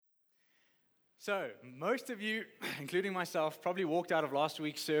So, most of you, including myself, probably walked out of last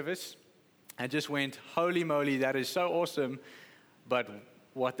week's service and just went, holy moly, that is so awesome, but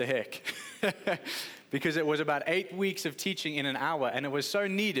what the heck? Because it was about 8 weeks of teaching in an hour, and it was so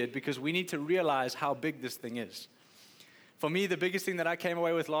needed because we need to realize how big this thing is. For me, the biggest thing that I came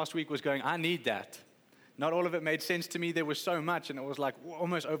away with last week was going, I need that. Not all of it made sense to me. There was so much, and it was like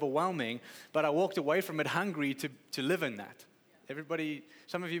almost overwhelming, but I walked away from it hungry to live in that. Everybody,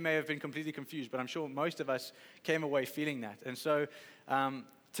 some of you may have been completely confused, but I'm sure most of us came away feeling that. And so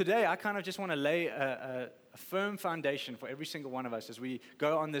today, I kind of just want to lay a firm foundation for every single one of us as we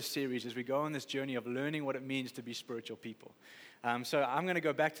go on this series, as we go on this journey of learning what it means to be spiritual people. So I'm going to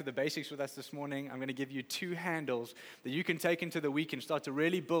go back to the basics with us this morning. I'm going to give you 2 handles that you can take into the week and start to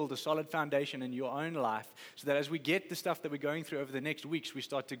really build a solid foundation in your own life so that as we get the stuff that we're going through over the next weeks, we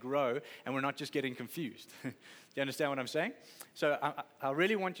start to grow and we're not just getting confused. Do you understand what I'm saying? So I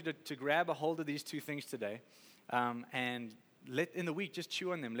really want you to grab a hold of these 2 things today and let in the week just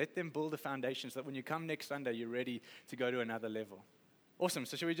chew on them. Let them build a foundation so that when you come next Sunday, you're ready to go to another level. Awesome.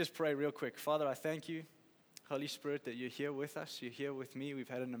 So shall we just pray real quick? Father, I thank you, Holy Spirit, that you're here with us. You're here with me. We've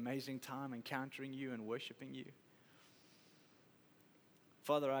had an amazing time encountering you and worshiping you.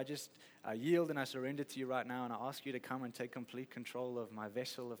 Father, I yield and I surrender to you right now, and I ask you to come and take complete control of my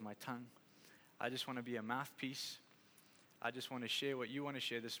vessel, of my tongue. I just want to be a mouthpiece. I just want to share what you want to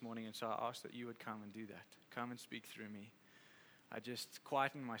share this morning, and so I ask that you would come and do that. Come and speak through me. I just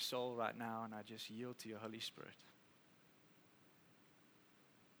quieten my soul right now, and I just yield to your Holy Spirit.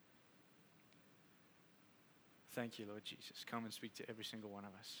 Thank you, Lord Jesus. Come and speak to every single one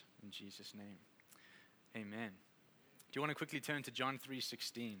of us. In Jesus' name, amen. Do you want to quickly turn to John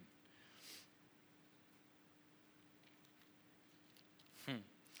 3:16?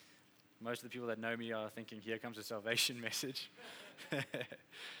 Most of the people that know me are thinking, here comes a salvation message.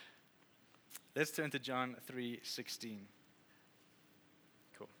 Let's turn to John 3:16.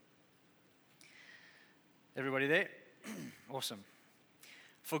 Cool. Everybody there? Awesome.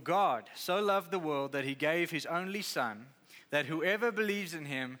 For God so loved the world that he gave his only Son, that whoever believes in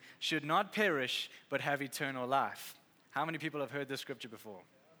him should not perish, but have eternal life. How many people have heard this scripture before?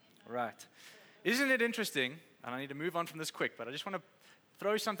 Right. Isn't it interesting, and I need to move on from this quick, but I just want to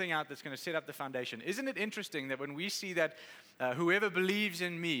throw something out that's going to set up the foundation. Isn't it interesting that when we see that whoever believes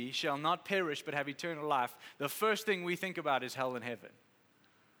in me shall not perish, but have eternal life, the first thing we think about is hell and heaven?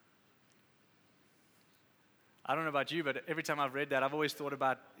 I don't know about you, but every time I've read that, I've always thought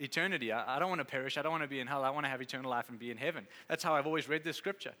about eternity. I don't want to perish. I don't want to be in hell. I want to have eternal life and be in heaven. That's how I've always read this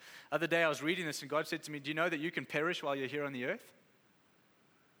scripture. The other day I was reading this and God said to me, do you know that you can perish while you're here on the earth?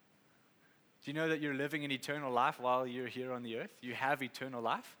 Do you know that you're living an eternal life while you're here on the earth? You have eternal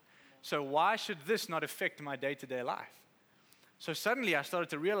life. So why should this not affect my day-to-day life? So suddenly I started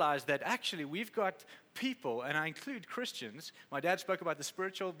to realize that actually we've got people, and I include Christians. My dad spoke about the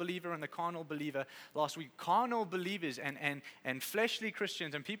spiritual believer and the carnal believer last week. Carnal believers and fleshly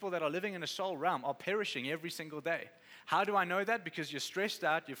Christians and people that are living in a soul realm are perishing every single day. How do I know that? Because you're stressed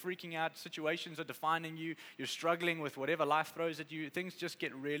out, you're freaking out, situations are defining you, you're struggling with whatever life throws at you, things just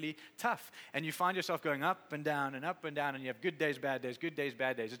get really tough. And you find yourself going up and down, and you have good days, bad days, good days,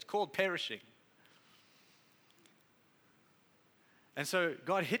 bad days. It's called perishing. And so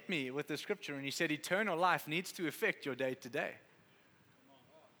God hit me with the scripture and he said, eternal life needs to affect your day to day.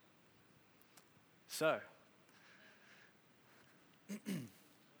 So,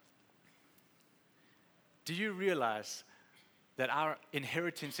 do you realize that our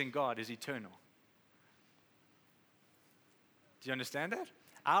inheritance in God is eternal? Do you understand that?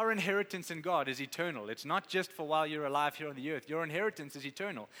 Our inheritance in God is eternal. It's not just for while you're alive here on the earth. Your inheritance is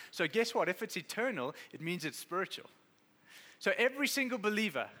eternal. So guess what? If it's eternal, it means it's spiritual. So every single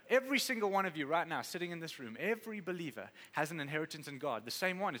believer, every single one of you right now sitting in this room, every believer has an inheritance in God, the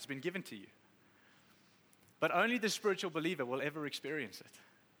same one. It's been given to you. But only the spiritual believer will ever experience it.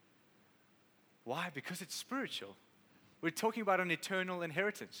 Why? Because it's spiritual. We're talking about an eternal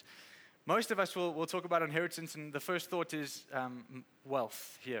inheritance. Most of us will talk about inheritance, and the first thought is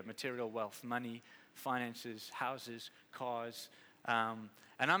wealth here, material wealth, money, finances, houses, cars.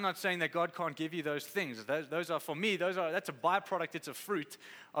 And I'm not saying that God can't give you those things. Those are, for me, that's a byproduct, it's a fruit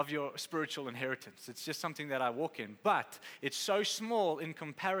of your spiritual inheritance. It's just something that I walk in. But it's so small in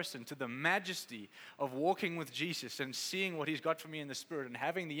comparison to the majesty of walking with Jesus and seeing what he's got for me in the Spirit and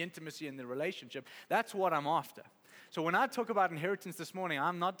having the intimacy and the relationship. That's what I'm after. So when I talk about inheritance this morning,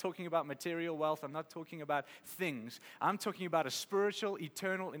 I'm not talking about material wealth. I'm not talking about things. I'm talking about a spiritual,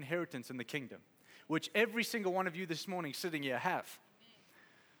 eternal inheritance in the kingdom, which every single one of you this morning sitting here have.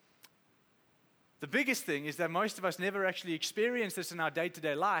 The biggest thing is that most of us never actually experience this in our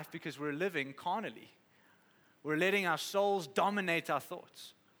day-to-day life because we're living carnally. We're letting our souls dominate our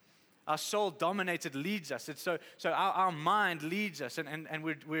thoughts. Our soul-dominated leads us. So our mind leads us, and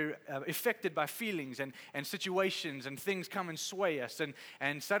we're affected by feelings and situations, and things come and sway us.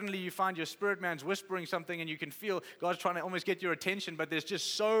 And suddenly you find your spirit man's whispering something, and you can feel God's trying to almost get your attention, but there's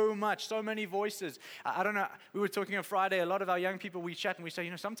just so many voices. I don't know, we were talking on Friday, a lot of our young people, we chat and we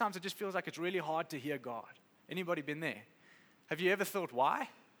say, sometimes it just feels like it's really hard to hear God. Anybody been there? Have you ever thought, why?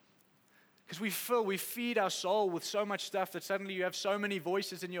 Because we feed our soul with so much stuff that suddenly you have so many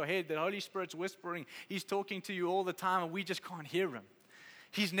voices in your head that Holy Spirit's whispering. He's talking to you all the time, and we just can't hear Him.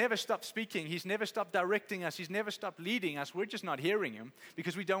 He's never stopped speaking. He's never stopped directing us. He's never stopped leading us. We're just not hearing Him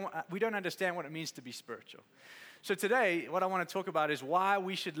because we don't understand what it means to be spiritual. So today, what I want to talk about is why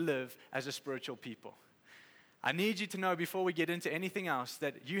we should live as a spiritual people. I need you to know before we get into anything else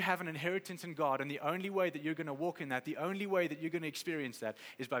that you have an inheritance in God, and the only way that you're going to walk in that, the only way that you're going to experience that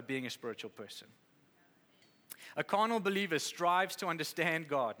is by being a spiritual person. A carnal believer strives to understand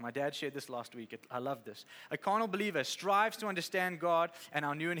God. My dad shared this last week. I love this. A carnal believer strives to understand God and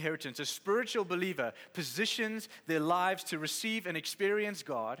our new inheritance. A spiritual believer positions their lives to receive and experience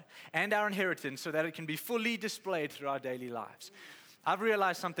God and our inheritance so that it can be fully displayed through our daily lives. I've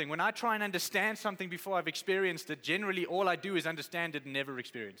realized something. When I try and understand something before I've experienced it, generally all I do is understand it and never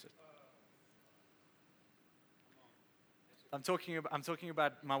experience it. I'm talking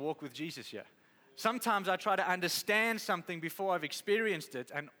about my walk with Jesus here. Sometimes I try to understand something before I've experienced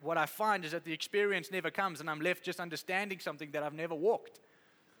it, and what I find is that the experience never comes, and I'm left just understanding something that I've never walked.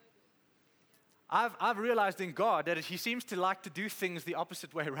 I've realized in God that He seems to like to do things the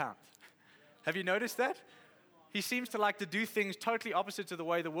opposite way around. Have you noticed that? He seems to like to do things totally opposite to the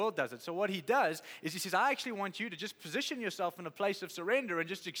way the world does it. So what He does is He says, I actually want you to just position yourself in a place of surrender and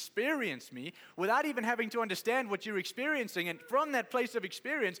just experience me without even having to understand what you're experiencing. And from that place of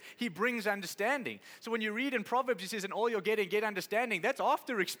experience, He brings understanding. So when you read in Proverbs, He says, in all you're getting, get understanding. That's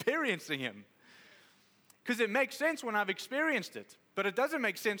after experiencing Him. Because it makes sense when I've experienced it. But it doesn't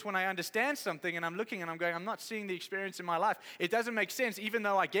make sense when I understand something and I'm looking and I'm going, I'm not seeing the experience in my life. It doesn't make sense even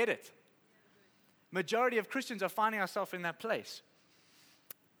though I get it. Majority of Christians are finding ourselves in that place.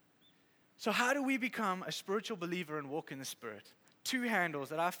 So how do we become a spiritual believer and walk in the Spirit? Two handles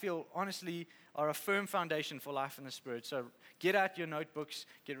that I feel honestly are a firm foundation for life in the Spirit. So get out your notebooks,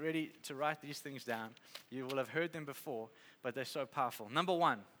 get ready to write these things down. You will have heard them before, but they're so powerful. Number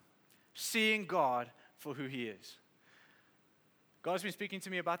one, seeing God for who He is. God's been speaking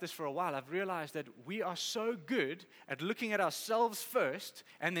to me about this for a while. I've realized that we are so good at looking at ourselves first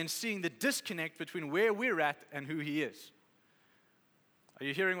and then seeing the disconnect between where we're at and who He is. Are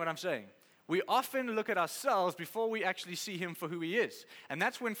you hearing what I'm saying? We often look at ourselves before we actually see Him for who He is. And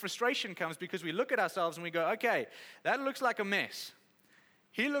that's when frustration comes because we look at ourselves and we go, okay, that looks like a mess.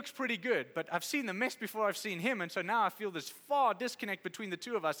 He looks pretty good, but I've seen the mess before I've seen Him, and so now I feel this far disconnect between the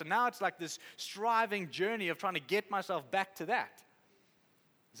two of us, and now it's like this striving journey of trying to get myself back to that.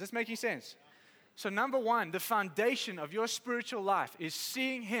 Is this making sense? So number one, the foundation of your spiritual life is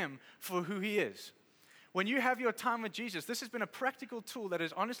seeing Him for who He is. When you have your time with Jesus, this has been a practical tool that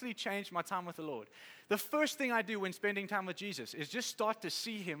has honestly changed my time with the Lord. The first thing I do when spending time with Jesus is just start to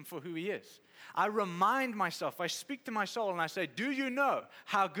see Him for who He is. I remind myself, I speak to my soul and I say, do you know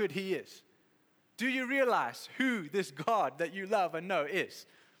how good He is? Do you realize who this God that you love and know is?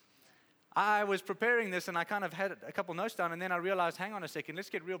 I was preparing this and I kind of had a couple notes down and then I realized, hang on a second, let's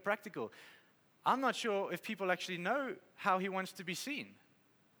get real practical. I'm not sure if people actually know how He wants to be seen.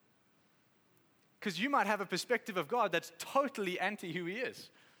 Because you might have a perspective of God that's totally anti who He is.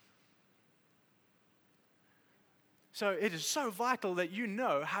 So it is so vital that you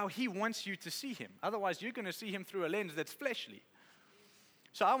know how He wants you to see Him. Otherwise, you're going to see Him through a lens that's fleshly.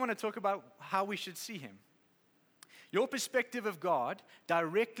 So I want to talk about how we should see Him. Your perspective of God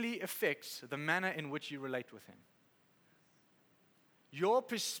directly affects the manner in which you relate with Him. Your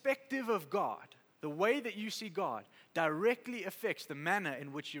perspective of God, the way that you see God, directly affects the manner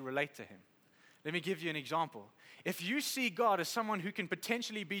in which you relate to Him. Let me give you an example. If you see God as someone who can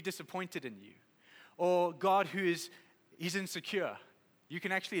potentially be disappointed in you, or God who is insecure, you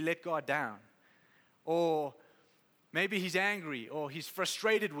can actually let God down. Or maybe He's angry, or He's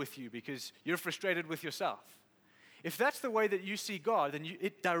frustrated with you because you're frustrated with yourself. If that's the way that you see God, then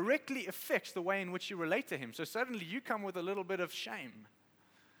it directly affects the way in which you relate to Him. So suddenly you come with a little bit of shame.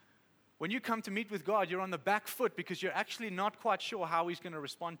 When you come to meet with God, you're on the back foot because you're actually not quite sure how He's going to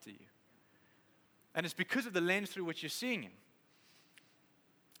respond to you. And it's because of the lens through which you're seeing Him.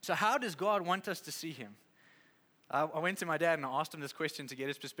 So how does God want us to see Him? I went to my dad and I asked him this question to get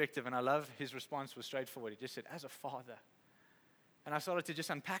his perspective, and I love his response was straightforward. He just said, as a father. And I started to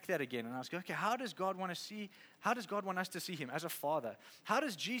just unpack that again, and I was going, okay, how does God want us to see him as a father? How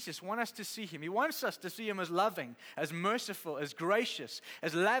does Jesus want us to see him? He wants us to see him as loving, as merciful, as gracious,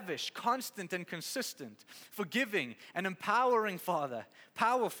 as lavish, constant and consistent, forgiving and empowering father,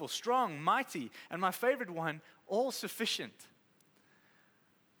 powerful, strong, mighty, and my favorite one, all sufficient.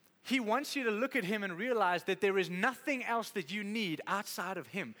 He wants you to look at him and realize that there is nothing else that you need outside of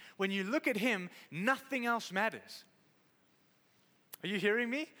him. When you look at him, nothing else matters. Are you hearing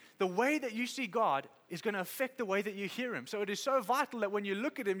me? The way that you see God is going to affect the way that you hear him. So it is so vital that when you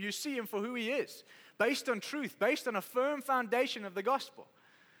look at him, you see him for who he is, based on truth, based on a firm foundation of the gospel.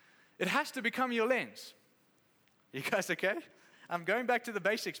 It has to become your lens. You guys okay? I'm going back to the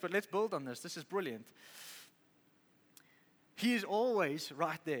basics, but let's build on this. This is brilliant. He is always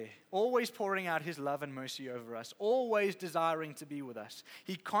right there, always pouring out his love and mercy over us, always desiring to be with us.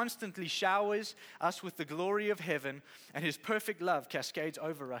 He constantly showers us with the glory of heaven, and his perfect love cascades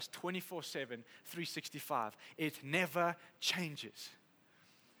over us 24/7, 365. It never changes.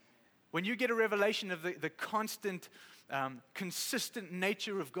 When you get a revelation of the constant, consistent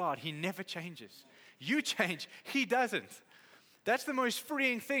nature of God, he never changes. You change, he doesn't. That's the most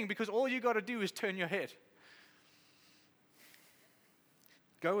freeing thing, because all you got to do is turn your head.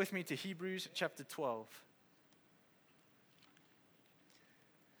 Go with me to Hebrews chapter 12.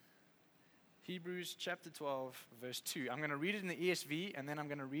 Hebrews chapter 12, verse 2. I'm going to read it in the ESV, and then I'm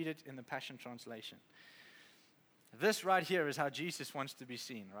going to read it in the Passion Translation. This right here is how Jesus wants to be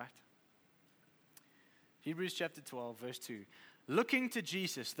seen, right? Hebrews chapter 12, verse 2. Looking to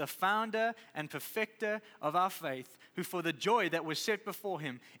Jesus, the founder and perfecter of our faith, who for the joy that was set before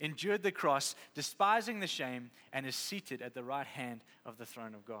him endured the cross, despising the shame, and is seated at the right hand of the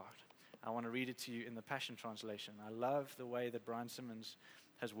throne of God. I want to read it to you in the Passion Translation. I love the way that Brian Simmons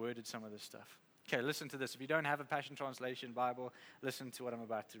has worded some of this stuff. Okay, listen to this. If you don't have a Passion Translation Bible, listen to what I'm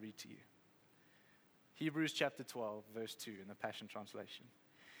about to read to you. Hebrews chapter 12, verse 2 in the Passion Translation.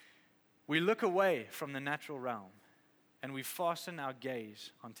 We look away from the natural realm, and we fasten our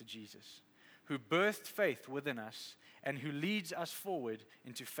gaze onto Jesus, who birthed faith within us and who leads us forward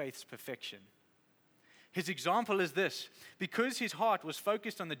into faith's perfection. His example is this: because his heart was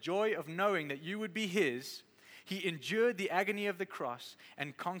focused on the joy of knowing that you would be his, he endured the agony of the cross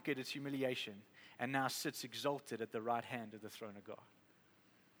and conquered its humiliation, and now sits exalted at the right hand of the throne of God.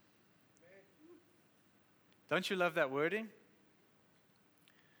 Don't you love that wording?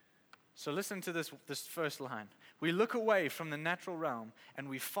 So listen to this first line. We look away from the natural realm and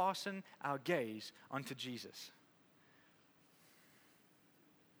we fasten our gaze onto Jesus.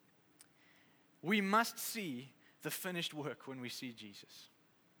 We must see the finished work when we see Jesus.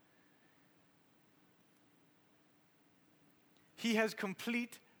 He has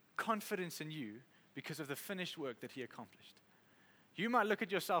complete confidence in you because of the finished work that he accomplished. You might look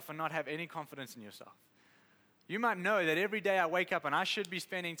at yourself and not have any confidence in yourself. You might know that every day I wake up and I should be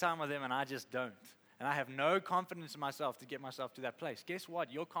spending time with him and I just don't. And I have no confidence in myself to get myself to that place. Guess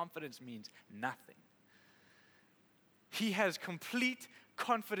what? Your confidence means nothing. He has complete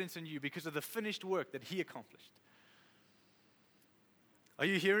confidence in you because of the finished work that he accomplished. Are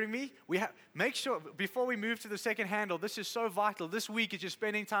you hearing me? Make sure, before we move to the second handle, this is so vital. This week, as you're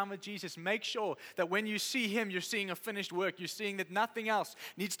spending time with Jesus, make sure that when you see him, you're seeing a finished work. You're seeing that nothing else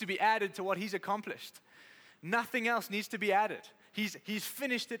needs to be added to what he's accomplished. Nothing else needs to be added. He's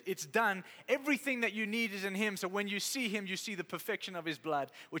finished it. It's done. Everything that you need is in him. So when you see him, you see the perfection of his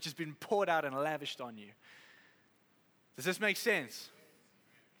blood, which has been poured out and lavished on you. Does this make sense?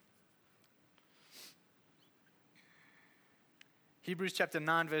 Hebrews chapter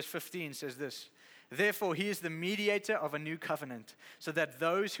 9, verse 15 says this: Therefore, he is the mediator of a new covenant, so that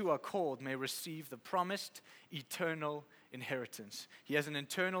those who are called may receive the promised eternal inheritance. He has an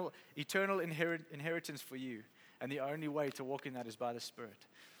eternal inheritance for you, and the only way to walk in that is by the Spirit.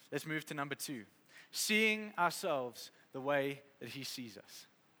 Let's move to number 2. Seeing ourselves the way that he sees us.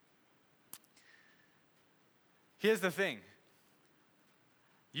 Here's the thing.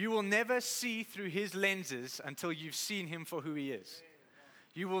 You will never see through his lenses until you've seen him for who he is.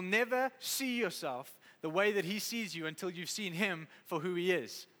 You will never see yourself the way that he sees you until you've seen him for who he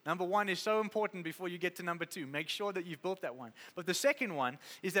is. Number 1 is so important before you get to number 2. Make sure that you've built that one. But the second one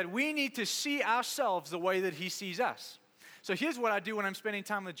is that we need to see ourselves the way that he sees us. So here's what I do when I'm spending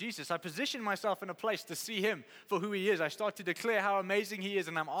time with Jesus. I position myself in a place to see him for who he is. I start to declare how amazing he is,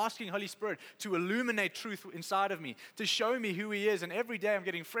 and I'm asking Holy Spirit to illuminate truth inside of me, to show me who he is, and every day I'm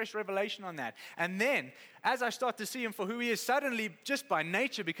getting fresh revelation on that. And then, as I start to see him for who he is, suddenly, just by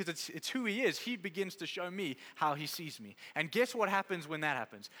nature, because it's who he is, he begins to show me how he sees me. And guess what happens when that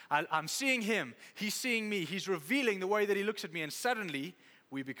happens? I'm seeing him, he's seeing me, he's revealing the way that he looks at me, and suddenly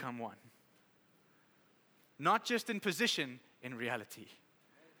we become one. Not just in position, in reality.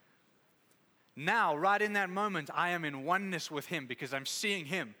 Now, right in that moment, I am in oneness with him because I'm seeing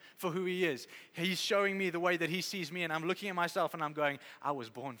him for who he is. He's showing me the way that he sees me, and I'm looking at myself and I'm going, I was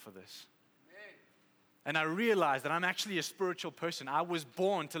born for this. And I realize that I'm actually a spiritual person. I was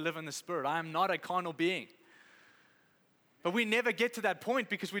born to live in the Spirit. I am not a carnal being. But we never get to that point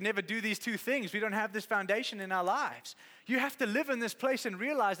because we never do these two things. We don't have this foundation in our lives. You have to live in this place and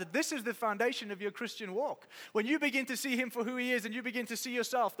realize that this is the foundation of your Christian walk. When you begin to see him for who he is and you begin to see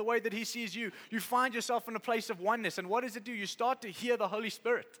yourself the way that he sees you, you find yourself in a place of oneness. And what does it do? You start to hear the Holy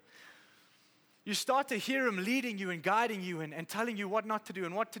Spirit. You start to hear him leading you and guiding you and telling you what not to do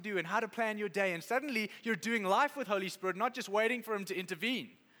and what to do and how to plan your day. And suddenly you're doing life with Holy Spirit, not just waiting for him to intervene.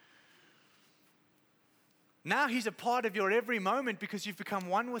 Now he's a part of your every moment because you've become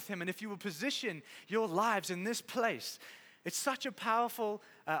one with him. And if you will position your lives in this place, it's such a powerful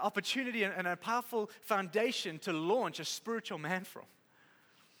opportunity and a powerful foundation to launch a spiritual man from.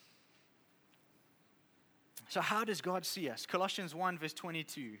 So how does God see us? Colossians 1 verse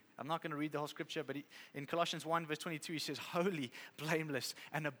 22. I'm not going to read the whole scripture, but in Colossians 1 verse 22, he says, holy, blameless,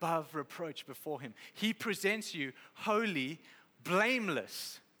 and above reproach before him. He presents you holy,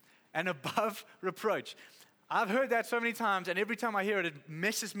 blameless, and above reproach. I've heard that so many times, and every time I hear it, it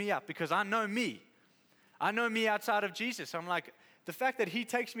messes me up because I know me. I know me outside of Jesus. I'm like, the fact that he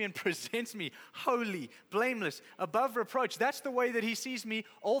takes me and presents me holy, blameless, above reproach, that's the way that he sees me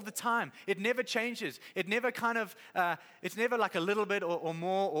all the time. It never changes. It never kind of, it's never like a little bit or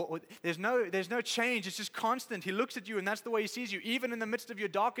more, or there's no change. It's just constant. He looks at you and that's the way he sees you. Even in the midst of your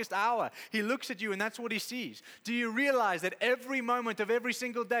darkest hour, he looks at you and that's what he sees. Do you realize that every moment of every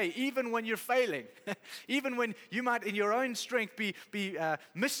single day, even when you're failing, even when you might in your own strength be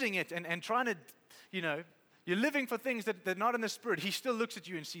missing it and trying to, you're living for things that are not in the Spirit, he still looks at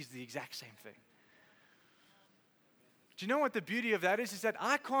you and sees the exact same thing. Do you know what the beauty of that is? Is that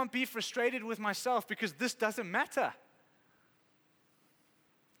I can't be frustrated with myself because this doesn't matter.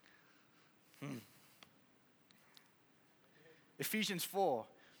 Ephesians 4,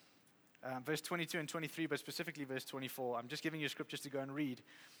 verse 22 and 23, but specifically verse 24. I'm just giving you scriptures to go and read.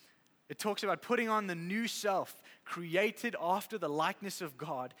 It talks about putting on the new self, created after the likeness of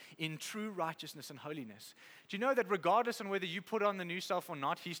God in true righteousness and holiness. Do you know that regardless on whether you put on the new self or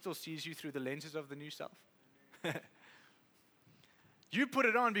not, he still sees you through the lenses of the new self? You put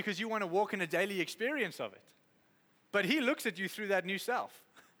it on because you want to walk in a daily experience of it. But he looks at you through that new self.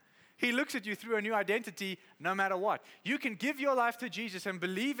 He looks at you through a new identity no matter what. You can give your life to Jesus and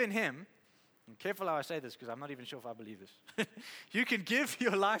believe in him. I'm careful how I say this because I'm not even sure if I believe this. You can give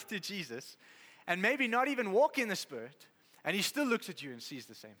your life to Jesus and maybe not even walk in the Spirit, and he still looks at you and sees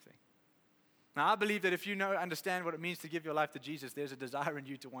the same thing. Now, I believe that if you understand what it means to give your life to Jesus, there's a desire in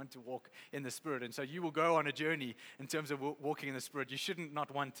you to want to walk in the Spirit. And so you will go on a journey in terms of walking in the Spirit. You shouldn't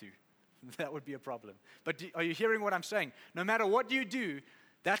not want to. That would be a problem. But are you hearing what I'm saying? No matter what you do,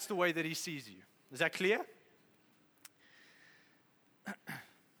 that's the way that he sees you. Is that clear?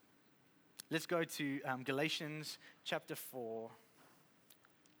 Let's go to Galatians chapter 4.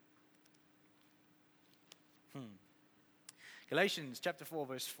 Galatians chapter 4,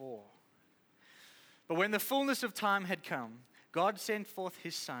 verse 4. But when the fullness of time had come, God sent forth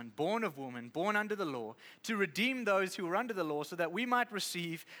his Son, born of woman, born under the law, to redeem those who were under the law so that we might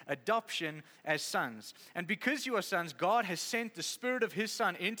receive adoption as sons. And because you are sons, God has sent the Spirit of his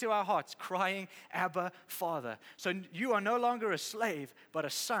Son into our hearts, crying, Abba, Father. So you are no longer a slave, but a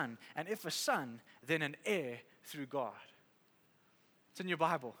son. And if a son, then an heir through God. It's in your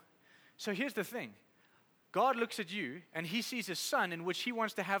Bible. So here's the thing. God looks at you and he sees a son in which he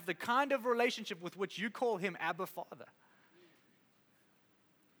wants to have the kind of relationship with which you call him Abba, Father.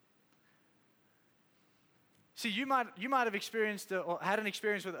 See, you might have experienced or had an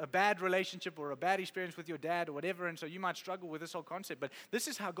experience with a bad relationship or a bad experience with your dad or whatever, and so you might struggle with this whole concept, but this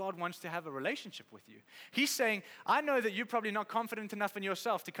is how God wants to have a relationship with you. He's saying, I know that you're probably not confident enough in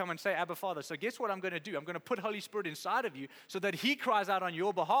yourself to come and say, Abba, Father, so guess what I'm going to do? I'm going to put Holy Spirit inside of you so that he cries out on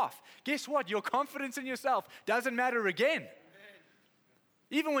your behalf. Guess what? Your confidence in yourself doesn't matter again.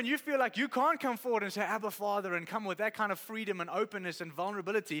 Even when you feel like you can't come forward and say, Abba, Father, and come with that kind of freedom and openness and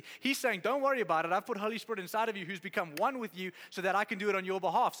vulnerability, he's saying, don't worry about it. I've put Holy Spirit inside of you who's become one with you so that I can do it on your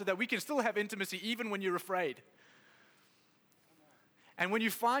behalf, so that we can still have intimacy even when you're afraid. And when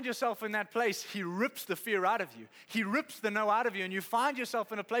you find yourself in that place, he rips the fear out of you. He rips the no out of you. And you find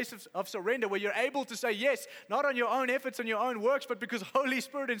yourself in a place of surrender where you're able to say yes, not on your own efforts and your own works, but because Holy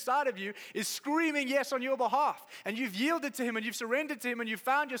Spirit inside of you is screaming yes on your behalf. And you've yielded to him and you've surrendered to him and you've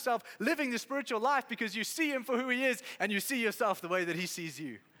found yourself living the spiritual life because you see him for who he is and you see yourself the way that he sees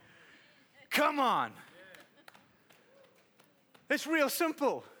you. Come on. It's real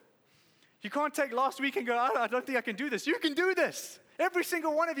simple. You can't take last week and go, I don't think I can do this. You can do this. Every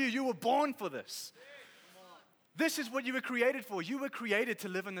single one of you, you were born for this. This is what you were created for. You were created to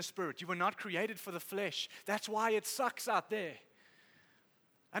live in the Spirit. You were not created for the flesh. That's why it sucks out there.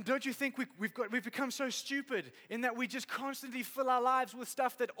 And don't you think we've become so stupid in that we just constantly fill our lives with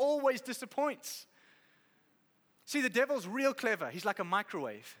stuff that always disappoints? See, the devil's real clever. He's like a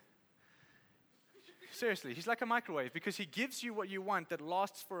microwave. Seriously, he's like a microwave because he gives you what you want that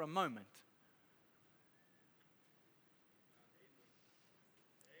lasts for a moment.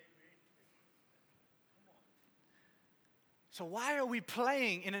 So why are we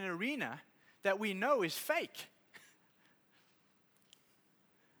playing in an arena that we know is fake?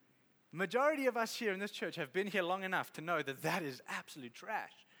 Majority of us here in this church have been here long enough to know that that is absolute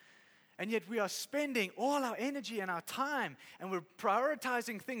trash. And yet we are spending all our energy and our time and we're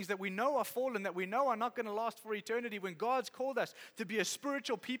prioritizing things that we know are fallen, that we know are not going to last for eternity when God's called us to be a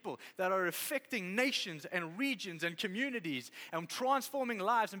spiritual people that are affecting nations and regions and communities and transforming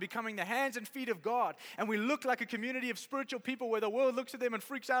lives and becoming the hands and feet of God. And we look like a community of spiritual people where the world looks at them and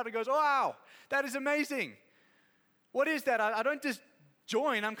freaks out and goes, wow, that is amazing. What is that? I don't just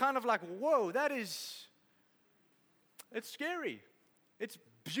join. I'm kind of like, whoa, it's scary. It's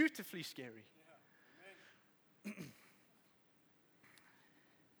beautifully scary.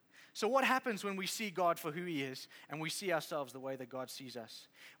 So what happens when we see God for who he is and we see ourselves the way that God sees us?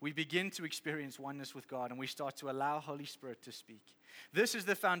 We begin to experience oneness with God and we start to allow Holy Spirit to speak. This is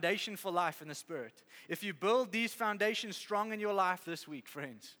the foundation for life in the Spirit. If you build these foundations strong in your life this week,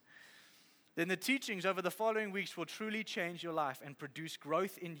 friends, then the teachings over the following weeks will truly change your life and produce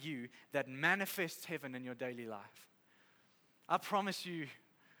growth in you that manifests heaven in your daily life. I promise you,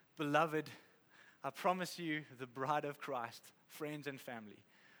 beloved, I promise you, the bride of Christ, friends and family,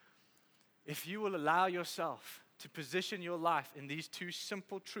 if you will allow yourself to position your life in these two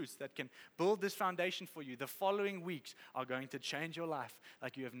simple truths that can build this foundation for you, the following weeks are going to change your life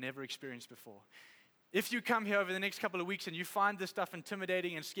like you have never experienced before. If you come here over the next couple of weeks and you find this stuff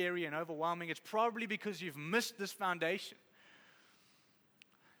intimidating and scary and overwhelming, it's probably because you've missed this foundation.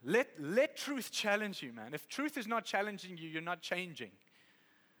 Let truth challenge you, man. If truth is not challenging you, you're not changing.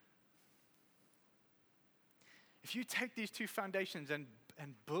 If you take these two foundations and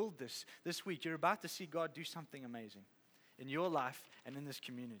build this week, you're about to see God do something amazing in your life and in this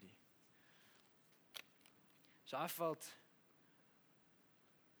community. So I felt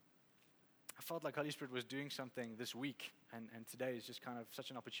like Holy Spirit was doing something this week, and today is just kind of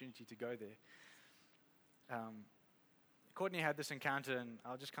such an opportunity to go there. Courtney had this encounter, and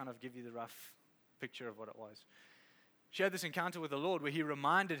I'll just kind of give you the rough picture of what it was. She had this encounter with the Lord where he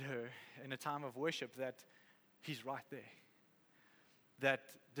reminded her in a time of worship that he's right there. That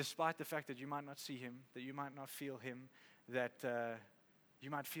despite the fact that you might not see him, that you might not feel him, that you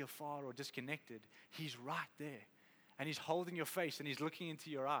might feel far or disconnected, he's right there. And he's holding your face and he's looking into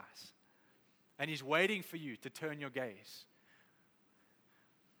your eyes. And he's waiting for you to turn your gaze.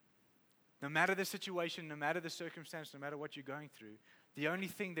 No matter the situation, no matter the circumstance, no matter what you're going through, the only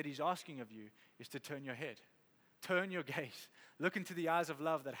thing that he's asking of you is to turn your head. Turn your gaze. Look into the eyes of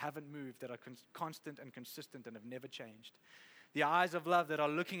love that haven't moved, that are constant and consistent and have never changed. The eyes of love that are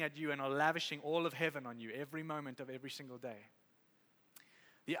looking at you and are lavishing all of heaven on you every moment of every single day.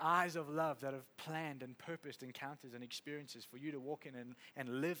 The eyes of love that have planned and purposed encounters and experiences for you to walk in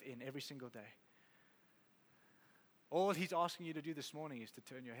and live in every single day. All he's asking you to do this morning is to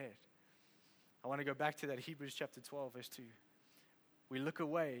turn your head. I want to go back to that Hebrews chapter 12, verse 2. We look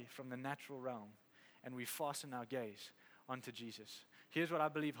away from the natural realm and we fasten our gaze onto Jesus. Here's what I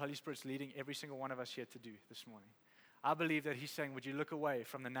believe Holy Spirit's leading every single one of us here to do this morning. I believe that he's saying, would you look away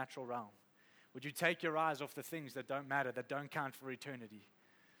from the natural realm? Would you take your eyes off the things that don't matter, that don't count for eternity?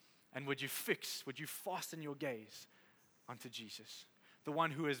 And would you fasten your gaze onto Jesus, the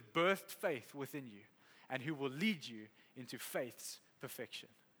one who has birthed faith within you and who will lead you into faith's perfection.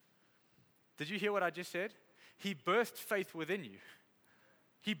 Did you hear what I just said? He birthed faith within you.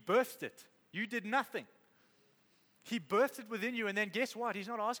 He birthed it. You did nothing. He birthed it within you, and then guess what? He's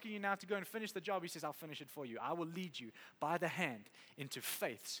not asking you now to go and finish the job. He says, I'll finish it for you. I will lead you by the hand into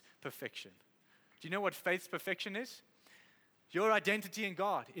faith's perfection. Do you know what faith's perfection is? Your identity in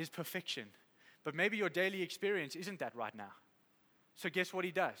God is perfection. But maybe your daily experience isn't that right now. So guess what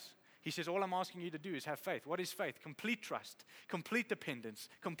he does? He says, all I'm asking you to do is have faith. What is faith? Complete trust, complete dependence,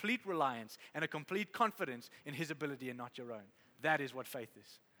 complete reliance, and a complete confidence in his ability and not your own. That is what faith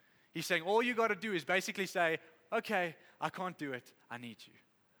is. He's saying all you got to do is basically say, okay, I can't do it. I need you.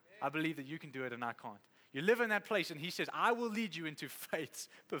 I believe that you can do it and I can't. You live in that place and he says, I will lead you into faith's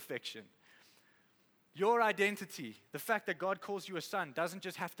perfection. Your identity, the fact that God calls you a son, doesn't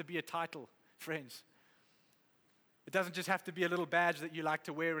just have to be a title, friends. It doesn't just have to be a little badge that you like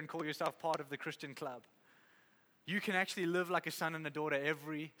to wear and call yourself part of the Christian club. You can actually live like a son and a daughter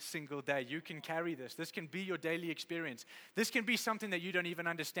every single day. You can carry this. This can be your daily experience. This can be something that you don't even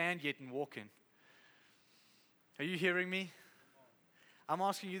understand yet and walk in. Are you hearing me? I'm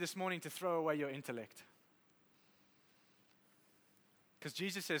asking you this morning to throw away your intellect. Because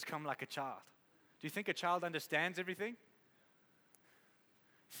Jesus says, come like a child. Do you think a child understands everything?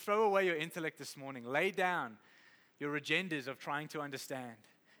 Throw away your intellect this morning. Lay down your agendas of trying to understand.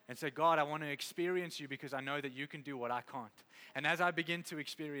 And say, God, I want to experience you because I know that you can do what I can't. And as I begin to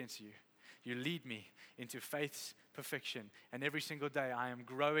experience you, you lead me into faith's perfection. And every single day I am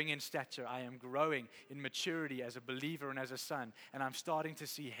growing in stature. I am growing in maturity as a believer and as a son. And I'm starting to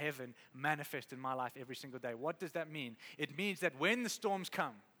see heaven manifest in my life every single day. What does that mean? It means that when the storms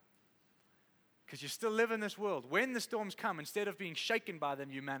come, because you still live in this world, when the storms come, instead of being shaken by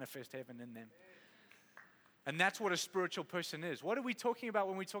them, you manifest heaven in them. And that's what a spiritual person is. What are we talking about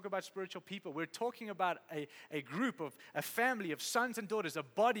when we talk about spiritual people? We're talking about a group of, a family of sons and daughters, a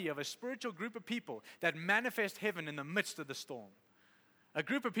body of a spiritual group of people that manifest heaven in the midst of the storm. A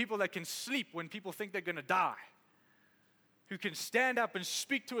group of people that can sleep when people think they're going to die. Who can stand up and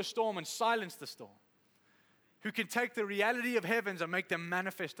speak to a storm and silence the storm. Who can take the reality of heavens and make them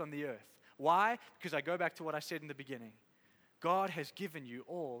manifest on the earth. Why? Because I go back to what I said in the beginning. God has given you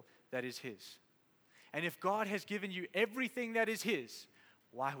all that is His. And if God has given you everything that is His,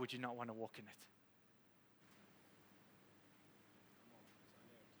 why would you not want to walk in it?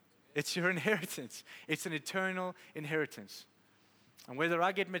 It's your inheritance. It's an eternal inheritance. And whether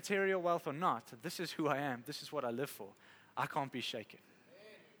I get material wealth or not, this is who I am. This is what I live for. I can't be shaken.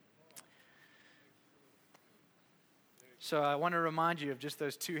 So I want to remind you of just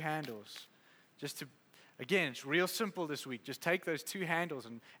those two handles. Again, it's real simple this week. Just take those two handles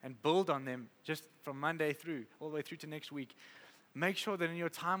and build on them just from Monday through, all the way through to next week. Make sure that in your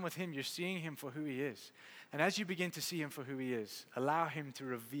time with Him, you're seeing Him for who He is. And as you begin to see Him for who He is, allow Him to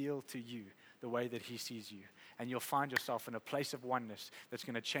reveal to you the way that He sees you. And you'll find yourself in a place of oneness that's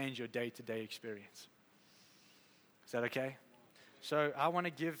going to change your day-to-day experience. Is that okay? So I want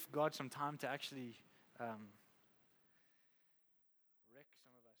to give God some time to actually